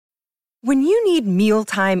When you need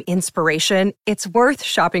mealtime inspiration, it's worth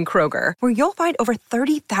shopping Kroger, where you'll find over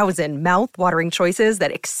 30,000 mouth-watering choices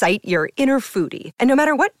that excite your inner foodie. And no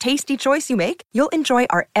matter what tasty choice you make, you'll enjoy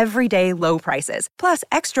our everyday low prices, plus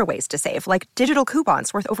extra ways to save, like digital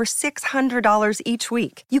coupons worth over $600 each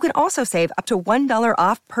week. You can also save up to $1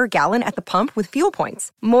 off per gallon at the pump with fuel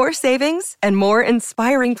points. More savings and more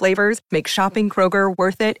inspiring flavors make shopping Kroger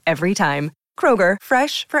worth it every time. Kroger,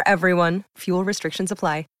 fresh for everyone. Fuel restrictions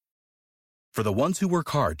apply. For the ones who work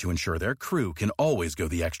hard to ensure their crew can always go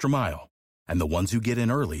the extra mile, and the ones who get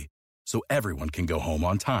in early so everyone can go home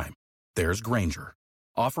on time, there's Grainger,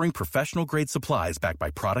 offering professional-grade supplies backed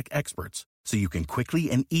by product experts so you can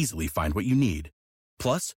quickly and easily find what you need.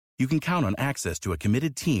 Plus, you can count on access to a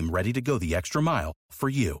committed team ready to go the extra mile for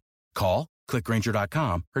you. Call, click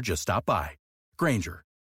Grainger.com, or just stop by. Grainger,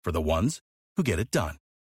 for the ones who get it done.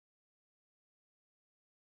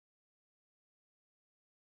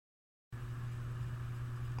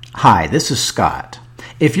 Hi, this is Scott.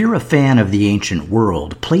 If you're a fan of the ancient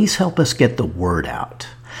world, please help us get the word out.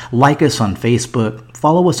 Like us on Facebook,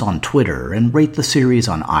 follow us on Twitter, and rate the series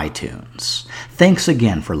on iTunes. Thanks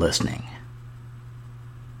again for listening.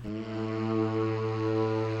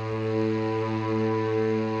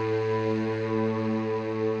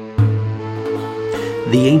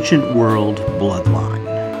 The Ancient World Bloodline.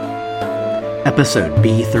 Episode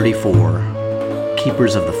B34,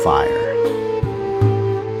 Keepers of the Fire.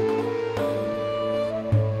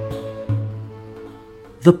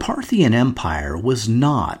 The Parthian Empire was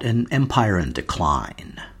not an empire in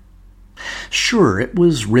decline. Sure, it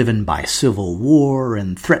was riven by civil war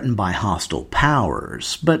and threatened by hostile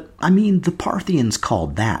powers, but, the Parthians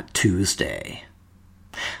called that Tuesday.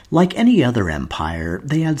 Like any other empire,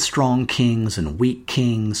 they had strong kings and weak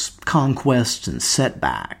kings, conquests and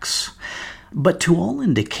setbacks. But to all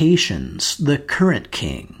indications, the current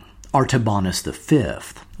king, Artabanus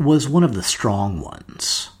V, was one of the strong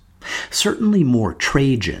ones. Certainly more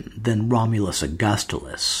Trajan than Romulus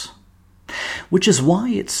Augustulus, which is why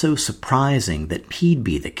it's so surprising that he'd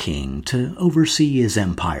be the king to oversee his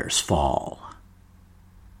empire's fall.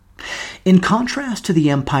 In contrast to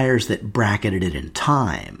the empires that bracketed it in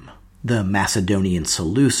time, the Macedonian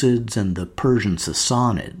Seleucids and the Persian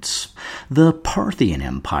Sassanids, the Parthian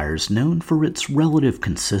Empire is known for its relative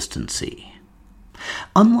consistency.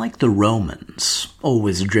 Unlike the Romans,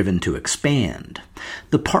 always driven to expand,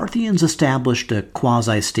 the Parthians established a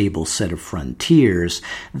quasi-stable set of frontiers,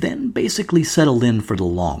 then basically settled in for the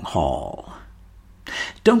long haul.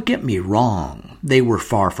 Don't get me wrong, they were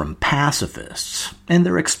far from pacifists, and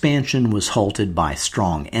their expansion was halted by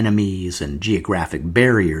strong enemies and geographic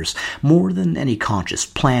barriers more than any conscious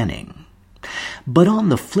planning. But on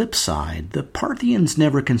the flip side, the Parthians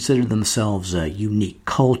never considered themselves a unique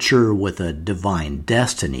culture with a divine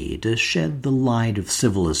destiny to shed the light of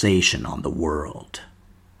civilization on the world.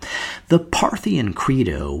 The Parthian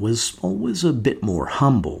credo was always a bit more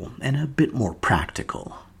humble and a bit more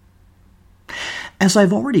practical. As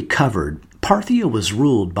I've already covered, Parthia was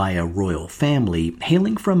ruled by a royal family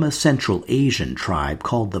hailing from a Central Asian tribe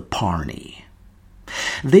called the Parni.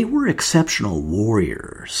 They were exceptional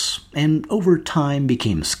warriors, and over time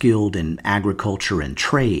became skilled in agriculture and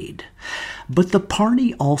trade, but the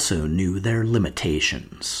Parni also knew their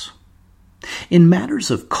limitations. In matters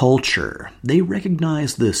of culture, they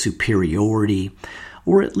recognized the superiority,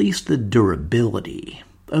 or at least the durability,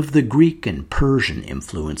 of the Greek and Persian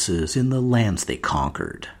influences in the lands they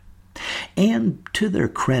conquered. And, to their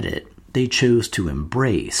credit, they chose to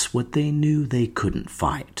embrace what they knew they couldn't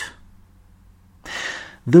fight.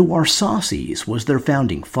 Though Arsaces was their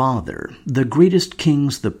founding father, the greatest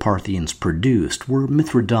kings the Parthians produced were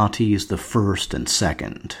Mithridates I and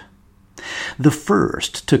II. The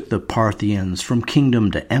first took the Parthians from kingdom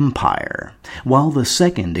to empire, while the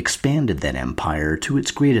second expanded that empire to its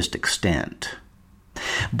greatest extent.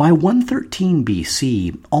 By 113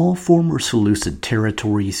 BC, all former Seleucid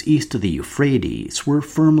territories east of the Euphrates were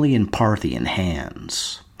firmly in Parthian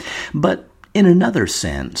hands. But in another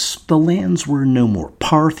sense, the lands were no more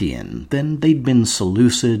Parthian than they'd been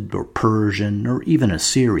Seleucid or Persian or even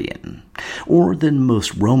Assyrian, or than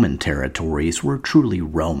most Roman territories were truly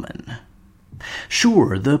Roman.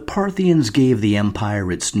 Sure, the Parthians gave the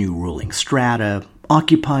empire its new ruling strata,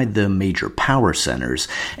 occupied the major power centers,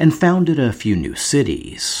 and founded a few new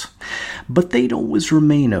cities, but they'd always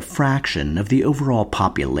remain a fraction of the overall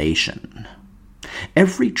population.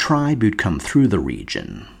 Every tribe who'd come through the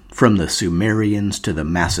region, from the Sumerians to the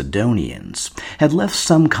Macedonians, had left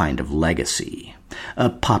some kind of legacy, a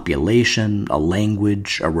population, a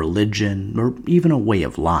language, a religion, or even a way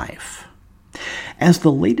of life. As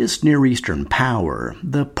the latest Near Eastern power,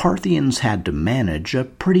 the Parthians had to manage a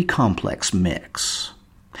pretty complex mix.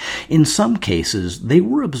 In some cases, they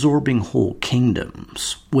were absorbing whole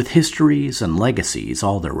kingdoms, with histories and legacies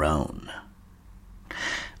all their own.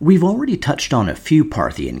 We've already touched on a few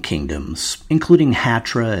Parthian kingdoms, including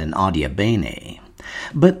Hatra and Adiabene,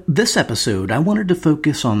 but this episode I wanted to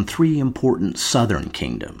focus on 3 important southern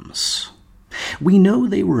kingdoms. We know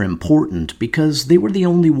they were important because they were the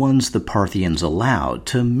only ones the Parthians allowed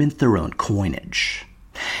to mint their own coinage.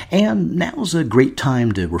 And now's a great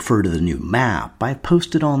time to refer to the new map I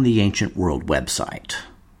posted on the Ancient World website.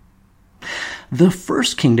 The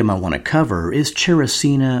first kingdom I want to cover is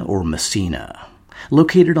Cherasena or Messina,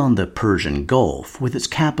 located on the Persian Gulf with its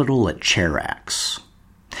capital at Charax.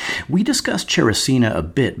 We discussed Cherasena a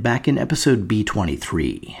bit back in episode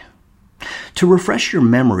B33. To refresh your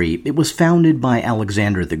memory, it was founded by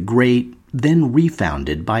Alexander the Great, then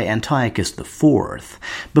refounded by Antiochus IV,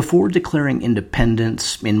 before declaring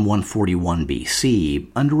independence in 141 BC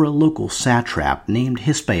under a local satrap named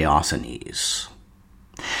Hyspaosines.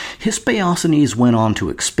 Hyspaosines went on to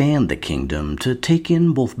expand the kingdom to take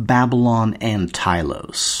in both Babylon and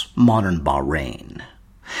Tylos, modern Bahrain.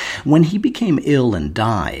 When he became ill and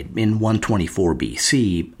died in 124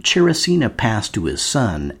 BC, Cherasena passed to his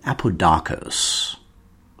son Apodakos.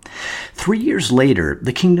 3 years later,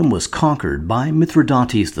 the kingdom was conquered by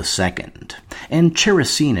Mithridates II, and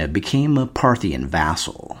Cherasena became a Parthian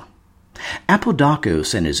vassal.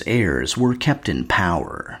 Apodakos and his heirs were kept in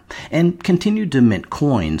power, and continued to mint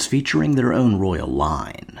coins featuring their own royal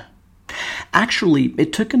line. Actually,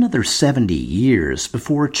 it took another 70 years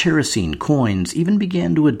before Cherasene coins even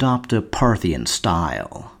began to adopt a Parthian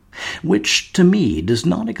style, which to me does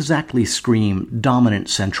not exactly scream dominant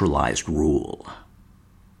centralized rule.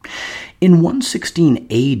 In 116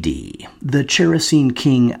 AD, the Cherasene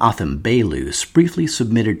king Athembelus briefly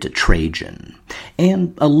submitted to Trajan,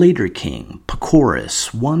 and a later king,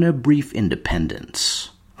 Pacorus, won a brief independence.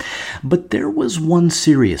 But there was one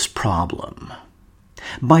serious problem.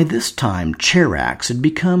 By this time, Charax had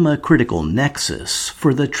become a critical nexus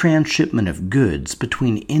for the transshipment of goods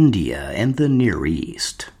between India and the Near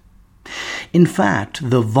East. In fact,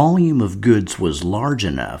 the volume of goods was large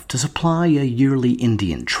enough to supply a yearly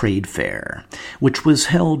Indian trade fair, which was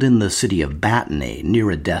held in the city of Batane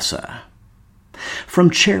near Edessa. From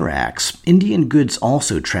Charax, Indian goods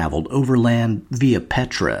also traveled overland via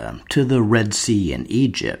Petra to the Red Sea in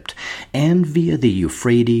Egypt, and via the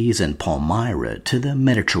Euphrates and Palmyra to the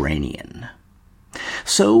Mediterranean.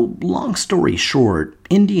 So, long story short,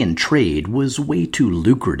 Indian trade was way too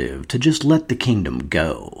lucrative to just let the kingdom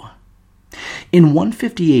go. In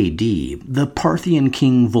 150 AD, the Parthian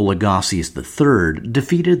king Vologases III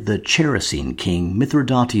defeated the Cherasene king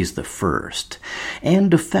Mithridates I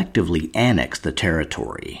and effectively annexed the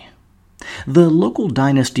territory. The local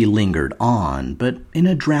dynasty lingered on, but in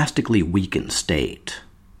a drastically weakened state.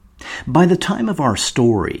 By the time of our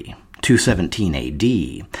story, 217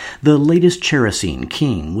 AD, the latest Cherasene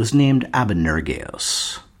king was named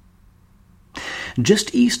Abenergeos.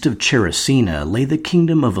 Just east of Cherasena lay the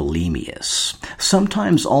kingdom of Elemius,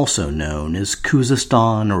 sometimes also known as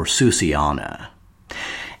Khuzestan or Susiana.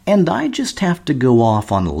 And I just have to go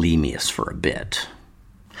off on Elemius for a bit.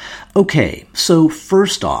 Okay, so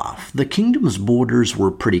first off, the kingdom's borders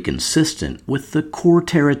were pretty consistent with the core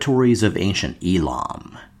territories of ancient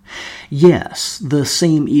Elam. Yes, the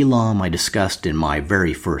same Elam I discussed in my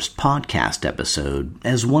very first podcast episode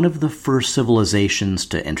as one of the first civilizations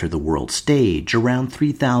to enter the world stage around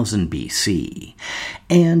 3000 BC.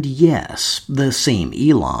 And yes, the same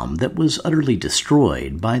Elam that was utterly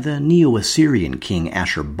destroyed by the Neo-Assyrian king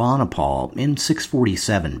Ashurbanipal in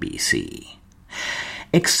 647 BC.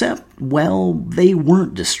 Except, well, they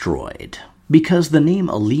weren't destroyed, because the name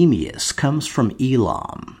Elemius comes from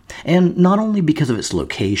Elam, and not only because of its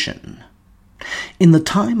location. In the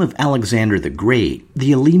time of Alexander the Great,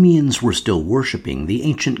 the Elamians were still worshipping the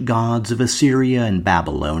ancient gods of Assyria and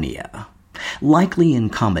Babylonia, likely in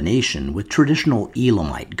combination with traditional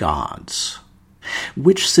Elamite gods,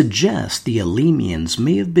 which suggests the Elamians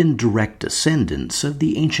may have been direct descendants of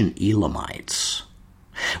the ancient Elamites.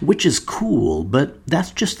 Which is cool, but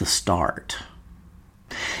that's just the start.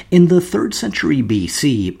 In the 3rd century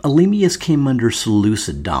BC, Elemius came under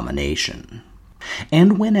Seleucid domination.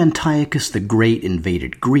 And when Antiochus the Great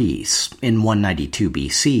invaded Greece in 192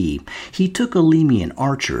 BC, he took Elamian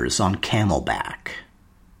archers on camelback.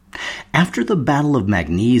 After the Battle of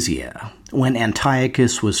Magnesia, when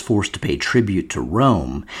Antiochus was forced to pay tribute to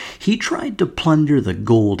Rome, he tried to plunder the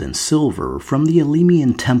gold and silver from the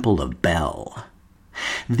Elamian temple of Bel.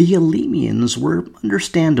 The Elemians were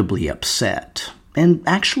understandably upset, and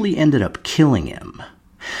actually ended up killing him.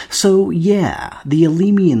 So yeah, the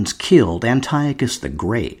Elemians killed Antiochus the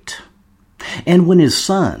Great. And when his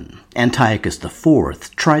son, Antiochus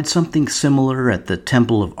IV, tried something similar at the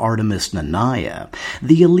temple of Artemis Nanaia,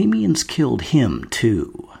 the Elemians killed him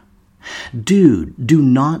too. Dude, do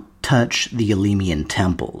not touch the Elemian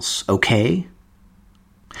temples, okay?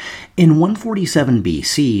 In 147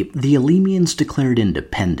 BC, the Elemians declared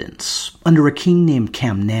independence under a king named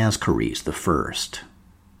Camnaschires I.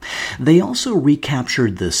 They also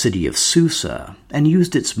recaptured the city of Susa and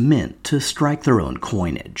used its mint to strike their own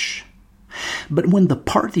coinage. But when the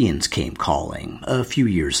Parthians came calling, a few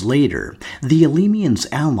years later, the Elemians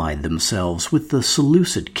allied themselves with the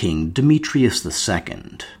Seleucid king Demetrius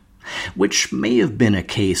II, which may have been a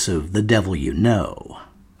case of the devil you know.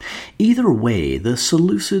 Either way, the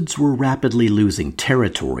Seleucids were rapidly losing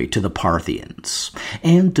territory to the Parthians,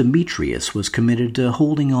 and Demetrius was committed to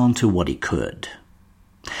holding on to what he could.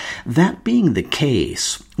 That being the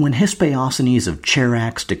case, when Hespeosines of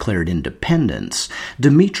Charax declared independence,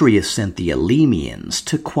 Demetrius sent the Elemians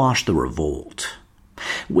to quash the revolt.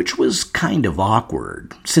 Which was kind of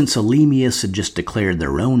awkward, since Elemius had just declared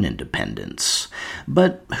their own independence.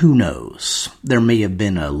 But who knows? There may have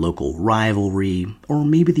been a local rivalry, or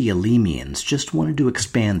maybe the Elemians just wanted to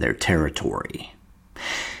expand their territory.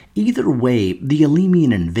 Either way, the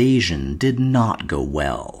Elemian invasion did not go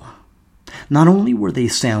well. Not only were they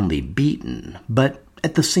soundly beaten, but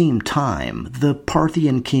at the same time, the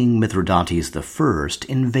Parthian king Mithridates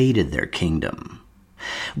I invaded their kingdom,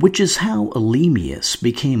 which is how Elemius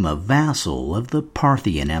became a vassal of the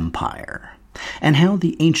Parthian Empire, and how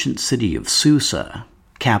the ancient city of Susa,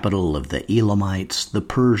 capital of the Elamites, the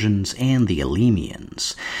Persians, and the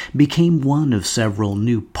Elemians, became one of several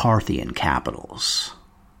new Parthian capitals.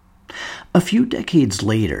 A few decades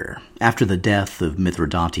later, after the death of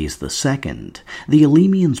Mithridates II, the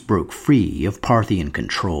Elemians broke free of Parthian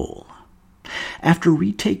control. After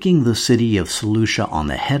retaking the city of Seleucia on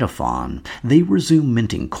the Hedaphon, they resumed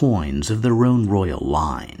minting coins of their own royal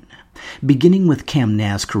line, beginning with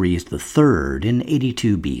Camnaschires III in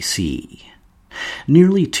 82 BC.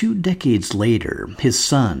 Nearly 2 decades later, his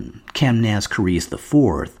son, Camnaschires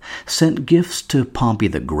IV, sent gifts to Pompey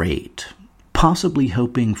the Great, possibly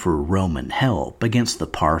hoping for Roman help against the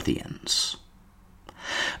Parthians.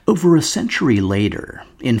 Over a century later,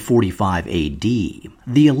 in 45 AD,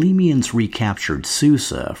 the Elemians recaptured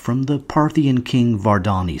Susa from the Parthian king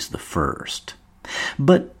Vardanes I.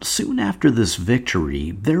 But soon after this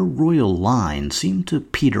victory, their royal line seemed to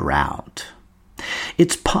peter out.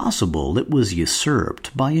 It's possible it was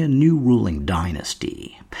usurped by a new ruling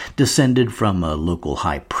dynasty, descended from a local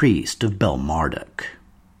high priest of Bel Marduk.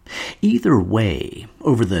 Either way,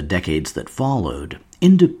 over the decades that followed,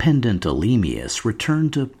 independent Elemius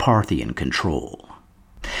returned to Parthian control.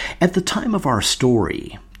 At the time of our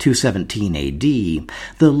story, 217 AD,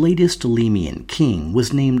 the latest Elemian king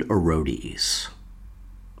was named Orodes.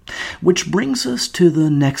 Which brings us to the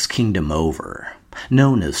next kingdom over,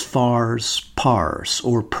 known as Fars, Pars,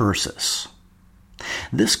 or Persis.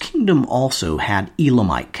 This kingdom also had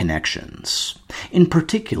Elamite connections, in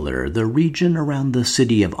particular the region around the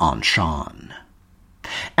city of Anshan.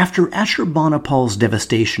 After Ashurbanipal's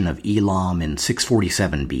devastation of Elam in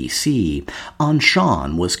 647 BC,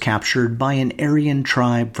 Anshan was captured by an Aryan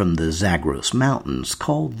tribe from the Zagros Mountains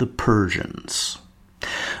called the Persians.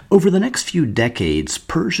 Over the next few decades,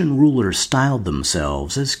 Persian rulers styled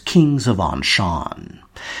themselves as kings of Anshan,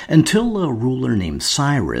 until a ruler named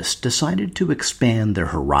Cyrus decided to expand their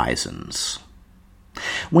horizons.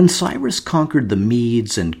 When Cyrus conquered the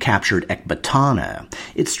Medes and captured Ecbatana,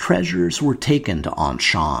 its treasures were taken to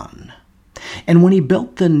Anshan. And when he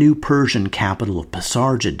built the new Persian capital of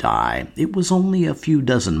Pasargadae, it was only a few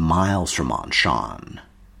dozen miles from Anshan.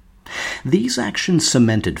 These actions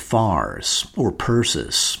cemented Fars, or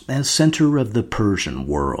Persis, as center of the Persian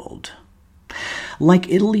world. Like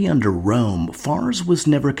Italy under Rome, Fars was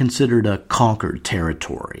never considered a conquered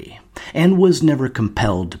territory, and was never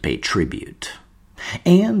compelled to pay tribute.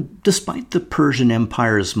 And despite the Persian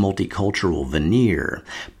Empire's multicultural veneer,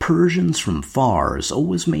 Persians from Fars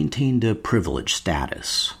always maintained a privileged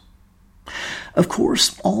status. Of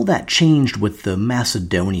course, all that changed with the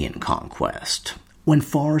Macedonian conquest, when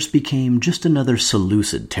Fars became just another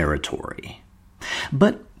Seleucid territory.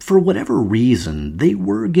 But for whatever reason, they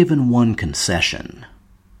were given one concession.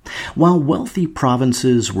 While wealthy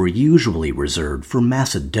provinces were usually reserved for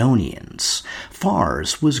Macedonians,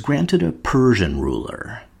 Fars was granted a Persian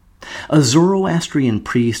ruler, a Zoroastrian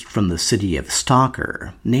priest from the city of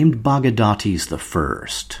Stakar named Bagadates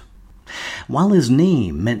I. While his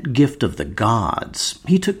name meant gift of the gods,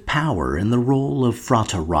 he took power in the role of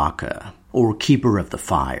Frataraka, or Keeper of the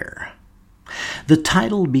Fire. The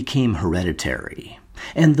title became hereditary,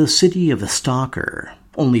 and the city of Istakhr,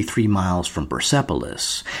 only 3 miles from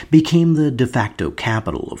Persepolis, became the de facto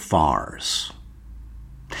capital of Fars.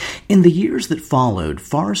 In the years that followed,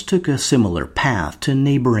 Fars took a similar path to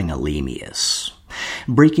neighboring Elemius,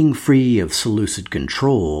 breaking free of Seleucid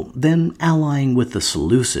control, then allying with the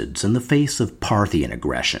Seleucids in the face of Parthian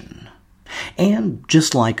aggression. And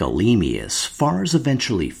just like Elemius, Fars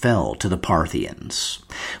eventually fell to the Parthians,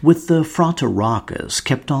 with the Phrotarakas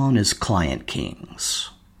kept on as client kings.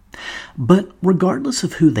 But regardless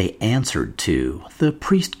of who they answered to, the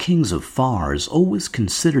priest kings of Fars always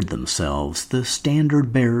considered themselves the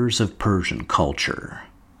standard bearers of Persian culture.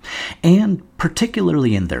 And,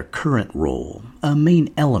 particularly in their current role, a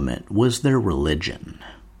main element was their religion.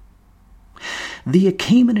 The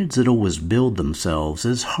Achaemenids had always billed themselves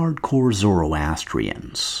as hardcore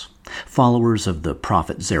Zoroastrians, followers of the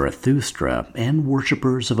prophet Zarathustra and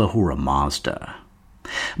worshippers of Ahura Mazda.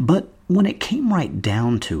 But when it came right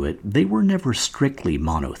down to it, they were never strictly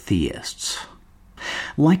monotheists.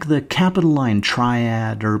 Like the Capitoline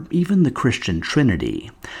Triad or even the Christian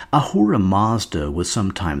Trinity, Ahura Mazda was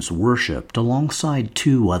sometimes worshipped alongside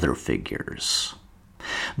 2 other figures.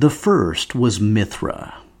 The first was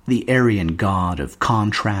Mithra, the Aryan god of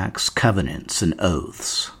contracts, covenants, and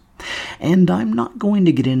oaths. And I'm not going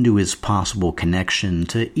to get into his possible connection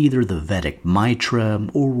to either the Vedic Mitra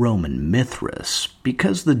or Roman Mithras,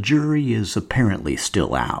 because the jury is apparently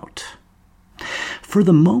still out. For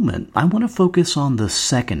the moment, I want to focus on the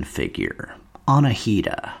second figure,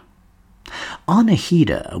 Anahita.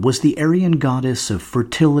 Anahita was the Aryan goddess of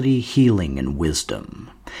fertility, healing, and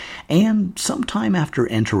wisdom. And sometime after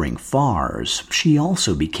entering Fars, she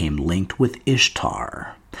also became linked with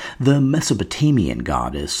Ishtar, the Mesopotamian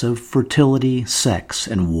goddess of fertility, sex,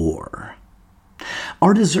 and war.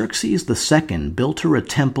 Artaxerxes II built her a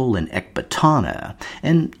temple in Ecbatana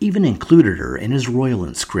and even included her in his royal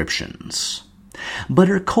inscriptions. But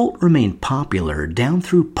her cult remained popular down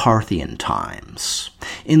through Parthian times,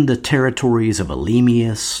 in the territories of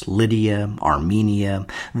Elemius, Lydia, Armenia,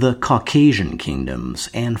 the Caucasian kingdoms,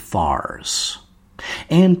 and Fars.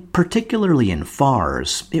 And particularly in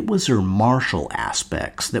Fars, it was her martial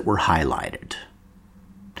aspects that were highlighted.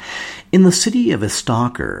 In the city of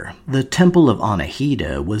Istakhr, the temple of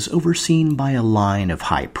Anahita was overseen by a line of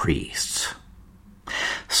high priests.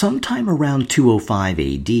 Sometime around 205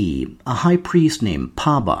 AD, a high priest named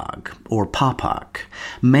Pabag, or Papak,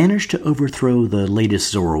 managed to overthrow the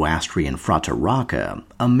latest Zoroastrian Frataraka,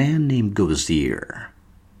 a man named Gozir.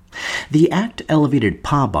 The act elevated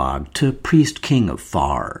Pabag to priest-king of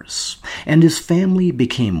Fars, and his family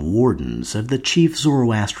became wardens of the chief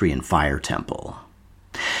Zoroastrian fire temple.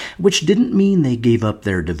 Which didn't mean they gave up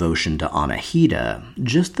their devotion to Anahita,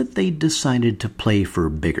 just that they decided to play for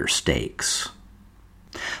bigger stakes.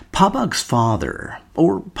 Pabag's father,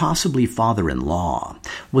 or possibly father-in-law,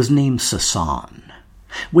 was named Sasan,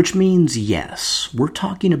 which means, yes, we're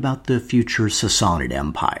talking about the future Sassanid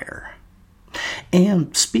Empire.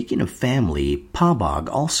 And speaking of family, Pabag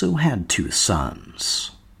also had 2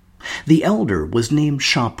 sons. The elder was named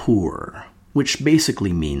Shapur, which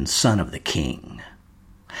basically means son of the king.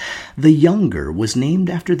 The younger was named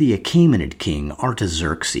after the Achaemenid king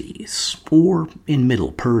Artaxerxes, or in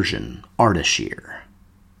Middle Persian, Ardashir.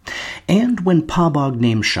 And when Pabag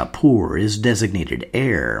named Shapur his designated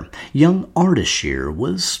heir, young Ardashir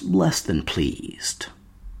was less than pleased.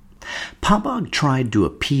 Pabag tried to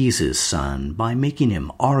appease his son by making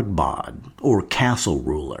him Argbad, or castle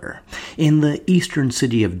ruler, in the eastern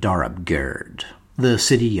city of Darabgerd, the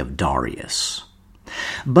city of Darius.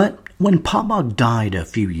 But when Pabag died a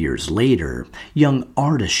few years later, young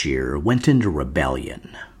Ardashir went into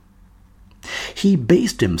rebellion. He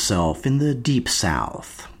based himself in the deep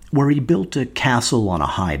south, where he built a castle on a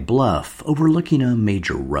high bluff overlooking a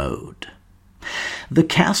major road. The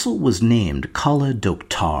castle was named Kala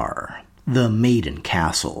Doktar, the Maiden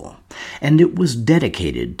Castle, and it was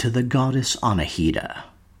dedicated to the goddess Anahita.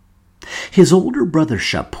 His older brother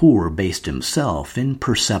Shapur based himself in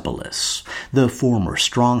Persepolis, the former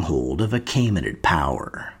stronghold of Achaemenid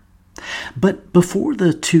power. But before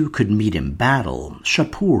the 2 could meet in battle,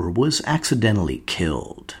 Shapur was accidentally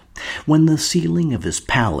killed when the ceiling of his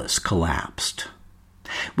palace collapsed,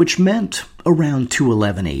 which meant around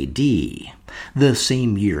 211 AD, the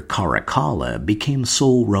same year Caracalla became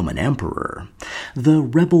sole Roman emperor, the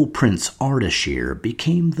rebel prince Ardashir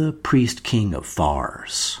became the priest-king of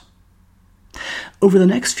Fars. Over the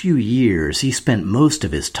next few years, he spent most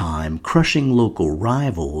of his time crushing local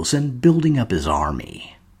rivals and building up his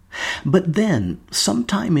army. But then,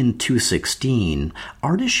 sometime in 216,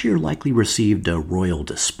 Ardashir likely received a royal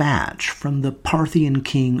dispatch from the Parthian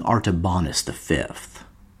king Artabanus V.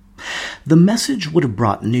 The message would have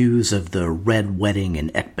brought news of the Red Wedding in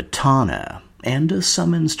Ecbatana and a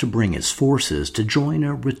summons to bring his forces to join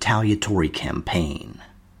a retaliatory campaign.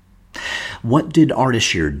 What did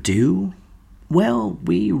Ardashir do? Well,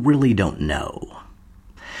 we really don't know.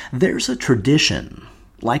 There's a tradition,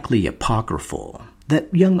 likely apocryphal,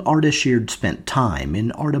 that young Ardashir spent time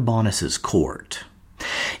in Artabanus's court,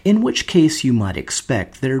 in which case you might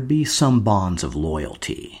expect there'd be some bonds of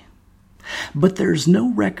loyalty. But there's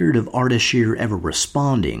no record of Ardashir ever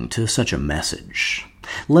responding to such a message,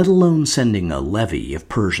 let alone sending a levy of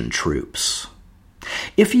Persian troops.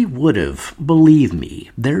 If he would have, believe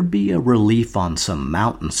me, there'd be a relief on some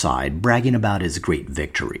mountainside bragging about his great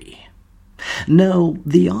victory. No,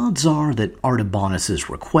 the odds are that Artabanus's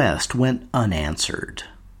request went unanswered,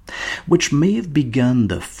 which may have begun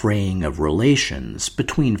the fraying of relations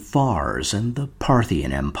between Fars and the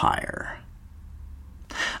Parthian Empire.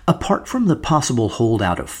 Apart from the possible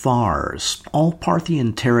holdout of Fars, all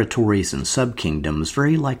Parthian territories and subkingdoms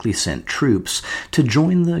very likely sent troops to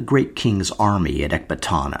join the great king's army at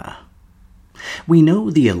Ecbatana. We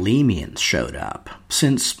know the Elemians showed up,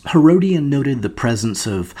 since Herodian noted the presence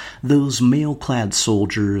of those mail-clad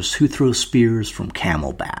soldiers who throw spears from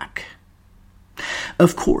camelback.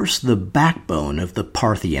 Of course, the backbone of the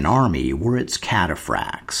Parthian army were its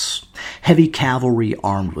cataphracts, heavy cavalry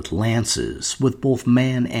armed with lances, with both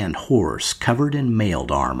man and horse covered in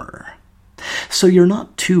mailed armor. So you're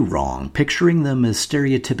not too wrong picturing them as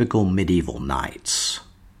stereotypical medieval knights.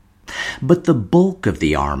 But the bulk of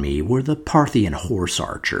the army were the Parthian horse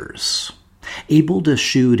archers, able to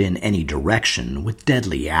shoot in any direction with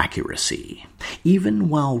deadly accuracy, even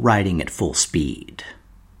while riding at full speed.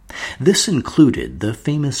 This included the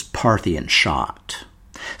famous Parthian shot,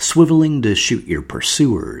 swiveling to shoot your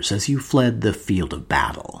pursuers as you fled the field of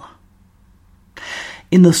battle.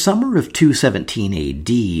 In the summer of 217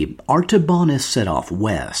 AD, Artabanus set off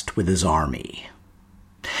west with his army.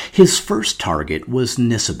 His first target was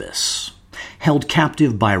Nisibis, held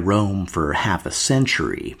captive by Rome for half a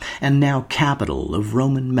century and now capital of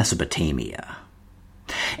Roman Mesopotamia.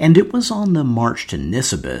 And it was on the march to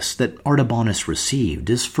Nisibis that Artabanus received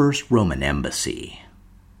his first Roman embassy.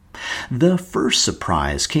 The first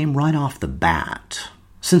surprise came right off the bat,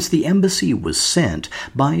 since the embassy was sent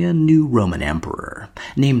by a new Roman emperor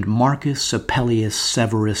named Marcus Apellius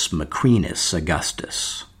Severus Macrinus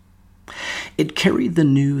Augustus. It carried the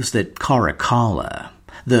news that Caracalla,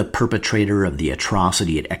 the perpetrator of the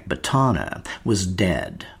atrocity at Ecbatana, was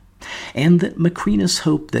dead, and that Macrinus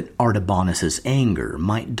hoped that Artabanus's anger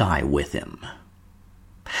might die with him.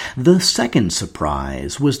 The second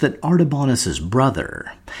surprise was that Artabanus's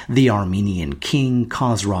brother, the Armenian king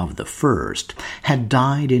Khosrov I, had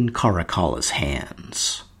died in Caracalla's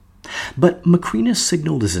hands. But Macrinus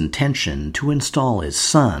signaled his intention to install his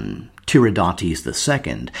son, Tiridates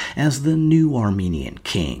II, as the new Armenian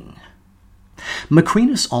king.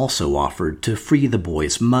 Macrinus also offered to free the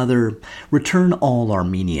boy's mother, return all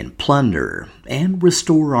Armenian plunder, and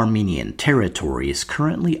restore Armenian territories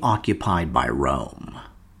currently occupied by Rome.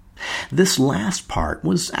 This last part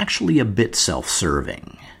was actually a bit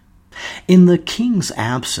self-serving. In the king's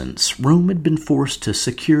absence, Rome had been forced to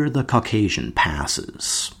secure the Caucasian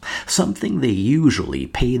passes, something they usually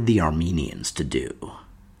paid the Armenians to do.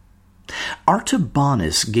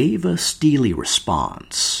 Artabanus gave a steely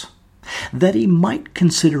response, that he might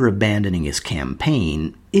consider abandoning his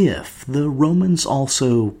campaign if the Romans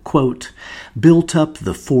also, quote, built up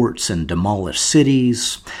the forts and demolished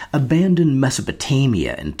cities, abandoned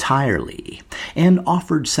Mesopotamia entirely, and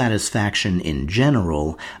offered satisfaction in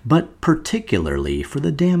general, but particularly for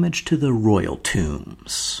the damage to the royal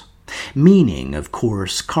tombs. Meaning, of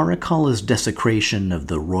course, Caracalla's desecration of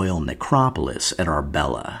the royal necropolis at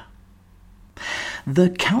Arbela.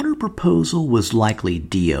 The counter-proposal was likely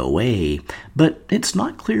DOA, but it's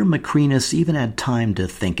not clear Macrinus even had time to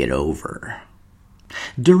think it over.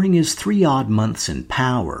 During his 3-odd months in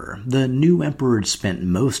power, the new emperor had spent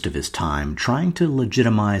most of his time trying to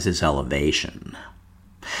legitimize his elevation.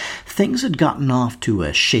 Things had gotten off to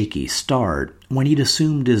a shaky start when he'd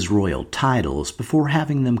assumed his royal titles before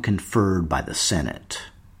having them conferred by the Senate.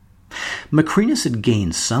 Macrinus had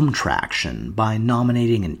gained some traction by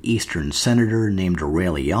nominating an eastern senator named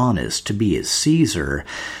Aurelianus to be his Caesar,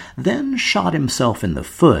 then shot himself in the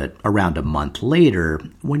foot around a month later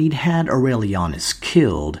when he'd had Aurelianus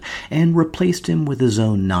killed and replaced him with his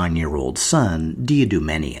own 9-year-old son,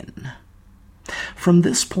 Diadumenian. From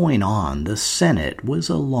this point on, the Senate was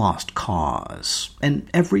a lost cause, and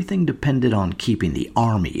everything depended on keeping the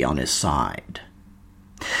army on his side.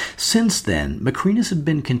 Since then, Macrinus had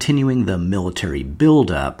been continuing the military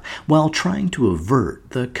buildup while trying to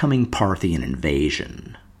avert the coming Parthian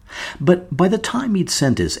invasion. But by the time he'd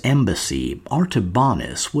sent his embassy,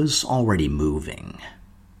 Artabanus was already moving.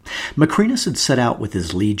 Macrinus had set out with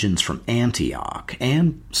his legions from Antioch,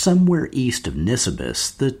 and somewhere east of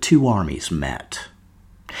Nisibis, the two armies met.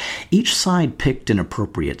 Each side picked an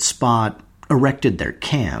appropriate spot, erected their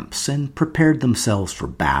camps, and prepared themselves for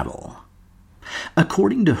battle.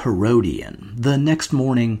 According to Herodian, the next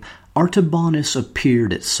morning, Artabanus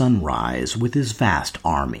appeared at sunrise with his vast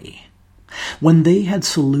army. When they had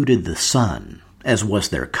saluted the sun, as was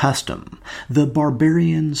their custom, the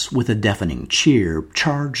barbarians, with a deafening cheer,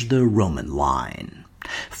 charged the Roman line,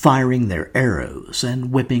 firing their arrows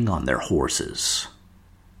and whipping on their horses.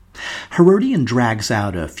 Herodian drags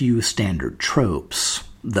out a few standard tropes,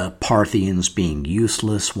 the Parthians being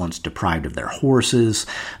useless once deprived of their horses,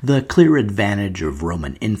 the clear advantage of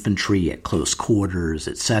Roman infantry at close quarters,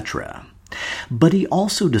 etc. But he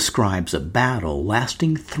also describes a battle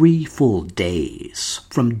lasting 3 full days,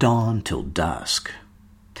 from dawn till dusk.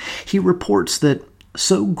 He reports that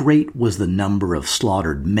so great was the number of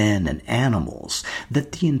slaughtered men and animals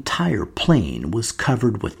that the entire plain was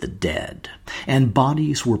covered with the dead, and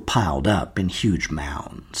bodies were piled up in huge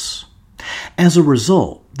mounds. As a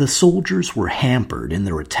result, the soldiers were hampered in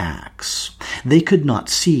their attacks. They could not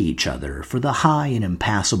see each other for the high and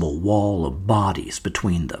impassable wall of bodies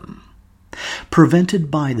between them.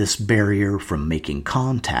 Prevented by this barrier from making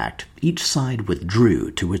contact, each side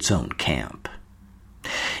withdrew to its own camp.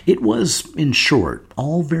 It was, in short,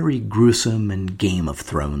 all very gruesome and Game of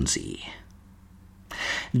Thronesy.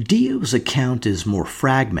 Dio's account is more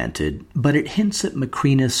fragmented, but it hints at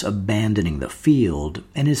Macrinus abandoning the field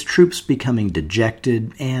and his troops becoming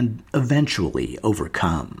dejected and eventually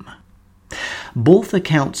overcome. Both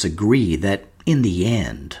accounts agree that, in the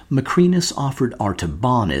end, Macrinus offered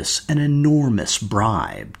Artabanus an enormous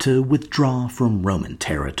bribe to withdraw from Roman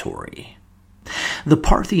territory. The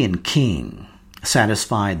Parthian king,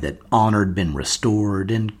 satisfied that honor had been restored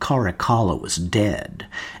and Caracalla was dead,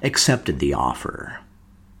 accepted the offer.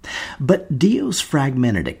 But Dio's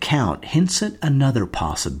fragmented account hints at another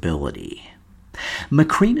possibility.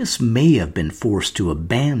 Macrinus may have been forced to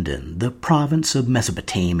abandon the province of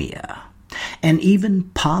Mesopotamia, and even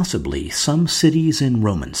possibly some cities in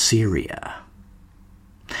Roman Syria.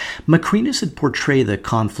 Macrinus had portrayed the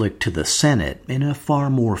conflict to the Senate in a far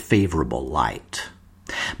more favorable light,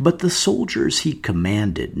 but the soldiers he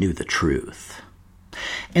commanded knew the truth.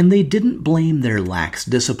 And they didn't blame their lax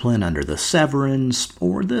discipline under the Severans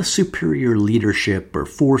or the superior leadership or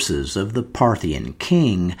forces of the Parthian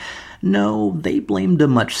king. No, they blamed a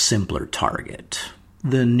much simpler target,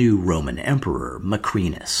 the new Roman emperor,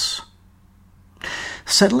 Macrinus.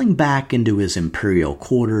 Settling back into his imperial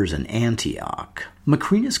quarters in Antioch,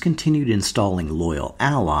 Macrinus continued installing loyal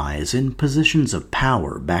allies in positions of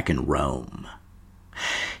power back in Rome.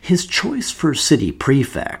 His choice for city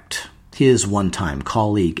prefect, his one-time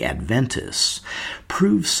colleague Adventus,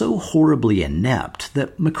 proved so horribly inept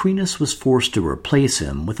that Macrinus was forced to replace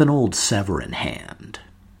him with an old Severan hand,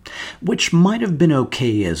 which might have been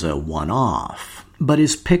okay as a one-off, but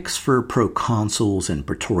his picks for proconsuls and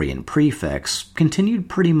praetorian prefects continued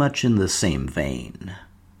pretty much in the same vein.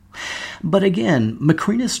 But again,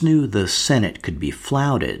 Macrinus knew the Senate could be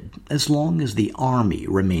flouted as long as the army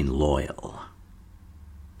remained loyal.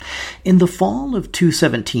 In the fall of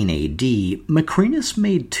 217 AD, Macrinus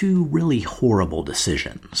made 2 really horrible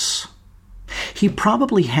decisions. He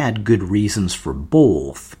probably had good reasons for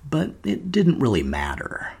both, but it didn't really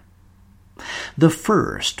matter. The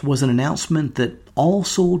first was an announcement that all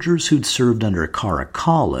soldiers who'd served under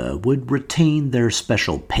Caracalla would retain their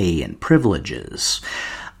special pay and privileges,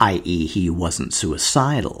 i.e. he wasn't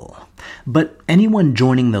suicidal, but anyone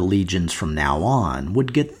joining the legions from now on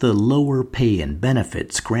would get the lower pay and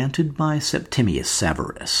benefits granted by Septimius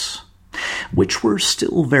Severus, which were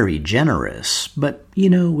still very generous, but,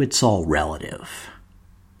 it's all relative.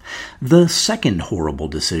 The second horrible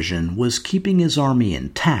decision was keeping his army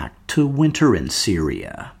intact to winter in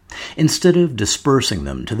Syria, instead of dispersing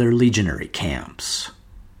them to their legionary camps.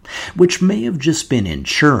 which may have just been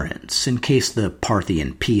insurance in case the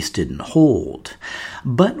Parthian peace didn't hold,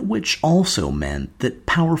 but which also meant that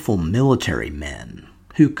powerful military men,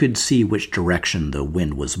 who could see which direction the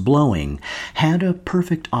wind was blowing, had a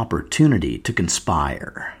perfect opportunity to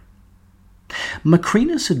conspire.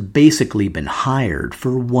 Macrinus had basically been hired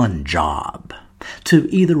for one job, to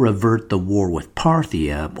either avert the war with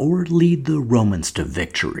Parthia or lead the Romans to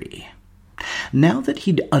victory. Now that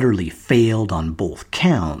he'd utterly failed on both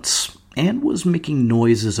counts, and was making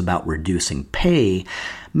noises about reducing pay,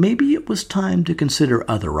 maybe it was time to consider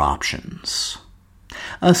other options.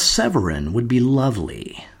 A Severan would be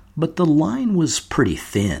lovely, but the line was pretty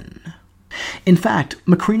thin. In fact,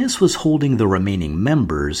 Macrinus was holding the remaining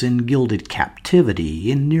members in gilded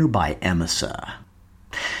captivity in nearby Emesa.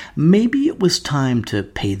 Maybe it was time to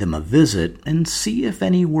pay them a visit and see if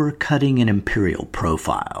any were cutting an imperial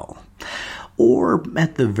profile, or,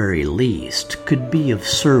 at the very least, could be of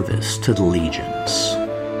service to the legions.